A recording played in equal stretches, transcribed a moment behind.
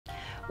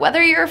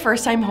Whether you're a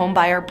first-time home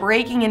buyer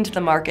breaking into the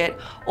market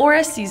or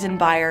a seasoned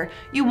buyer,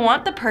 you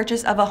want the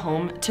purchase of a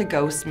home to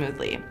go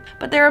smoothly.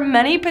 But there are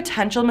many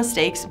potential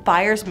mistakes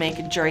buyers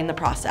make during the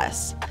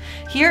process.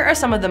 Here are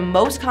some of the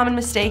most common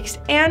mistakes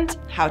and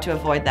how to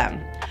avoid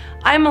them.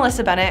 I'm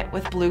Melissa Bennett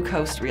with Blue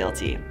Coast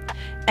Realty,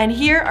 and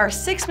here are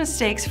 6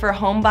 mistakes for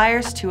home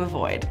buyers to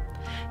avoid.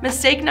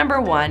 Mistake number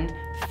 1,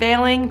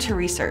 failing to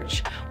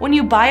research. When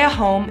you buy a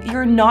home,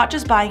 you're not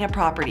just buying a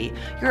property,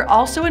 you're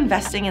also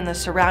investing in the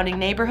surrounding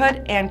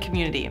neighborhood and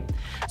community.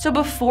 So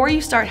before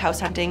you start house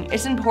hunting,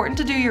 it's important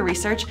to do your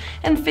research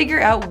and figure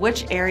out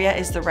which area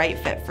is the right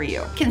fit for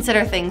you.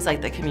 Consider things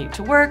like the commute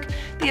to work,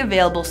 the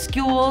available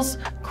schools,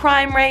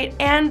 crime rate,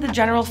 and the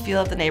general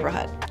feel of the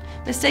neighborhood.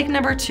 Mistake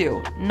number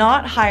 2,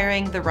 not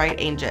hiring the right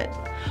agent.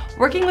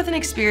 Working with an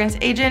experienced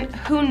agent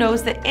who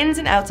knows the ins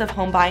and outs of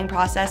home buying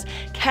process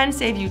can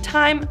save you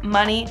time,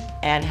 money,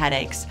 and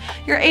headaches.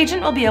 Your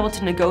agent will be able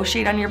to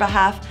negotiate on your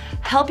behalf,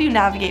 help you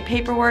navigate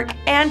paperwork,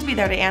 and be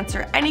there to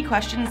answer any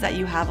questions that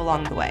you have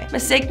along the way.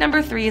 Mistake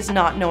number 3 is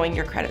not knowing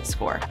your credit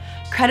score.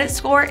 Credit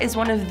score is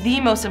one of the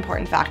most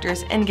important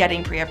factors in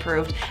getting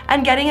pre-approved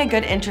and getting a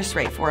good interest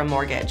rate for a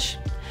mortgage.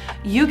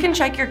 You can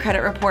check your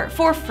credit report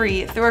for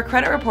free through a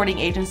credit reporting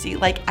agency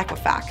like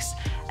Equifax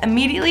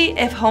immediately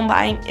if home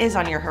buying is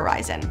on your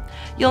horizon.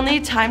 You'll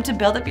need time to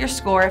build up your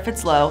score if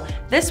it's low.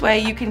 This way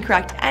you can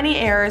correct any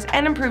errors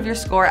and improve your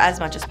score as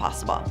much as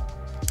possible.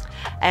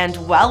 And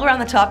while we're on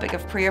the topic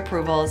of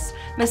pre-approvals,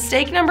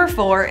 mistake number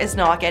 4 is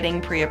not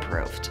getting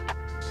pre-approved.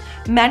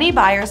 Many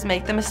buyers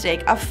make the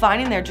mistake of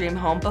finding their dream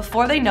home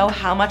before they know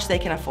how much they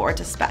can afford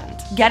to spend.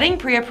 Getting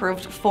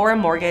pre-approved for a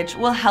mortgage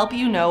will help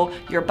you know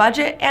your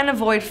budget and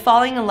avoid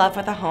falling in love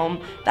with a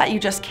home that you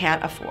just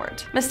can't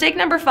afford. Mistake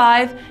number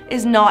 5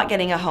 is not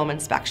getting a home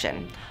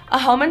inspection. A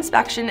home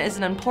inspection is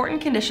an important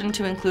condition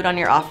to include on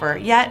your offer,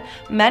 yet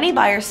many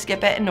buyers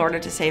skip it in order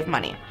to save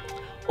money.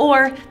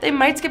 Or they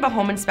might skip a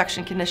home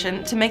inspection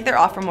condition to make their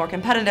offer more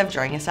competitive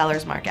during a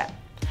seller's market.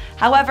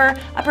 However,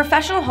 a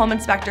professional home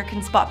inspector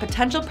can spot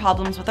potential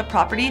problems with a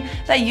property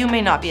that you may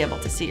not be able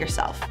to see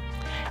yourself.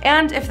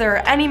 And if there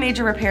are any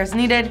major repairs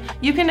needed,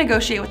 you can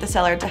negotiate with the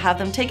seller to have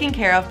them taken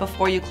care of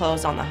before you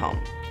close on the home.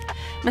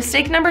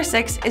 Mistake number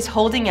 6 is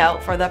holding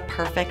out for the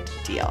perfect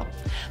deal.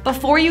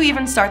 Before you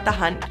even start the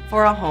hunt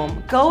for a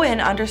home, go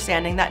in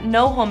understanding that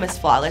no home is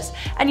flawless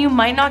and you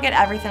might not get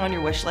everything on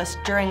your wish list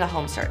during a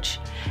home search.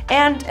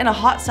 And in a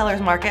hot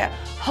seller's market,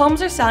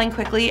 homes are selling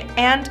quickly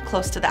and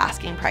close to the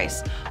asking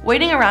price.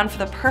 Waiting around for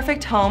the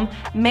perfect home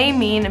may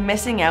mean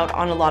missing out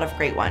on a lot of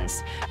great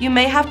ones. You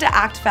may have to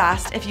act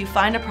fast if you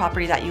find a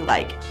property that you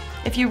like.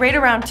 If you wait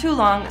around too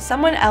long,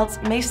 someone else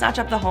may snatch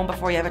up the home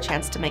before you have a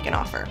chance to make an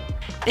offer.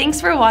 Thanks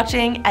for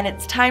watching, and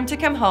it's time to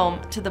come home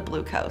to the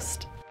Blue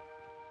Coast.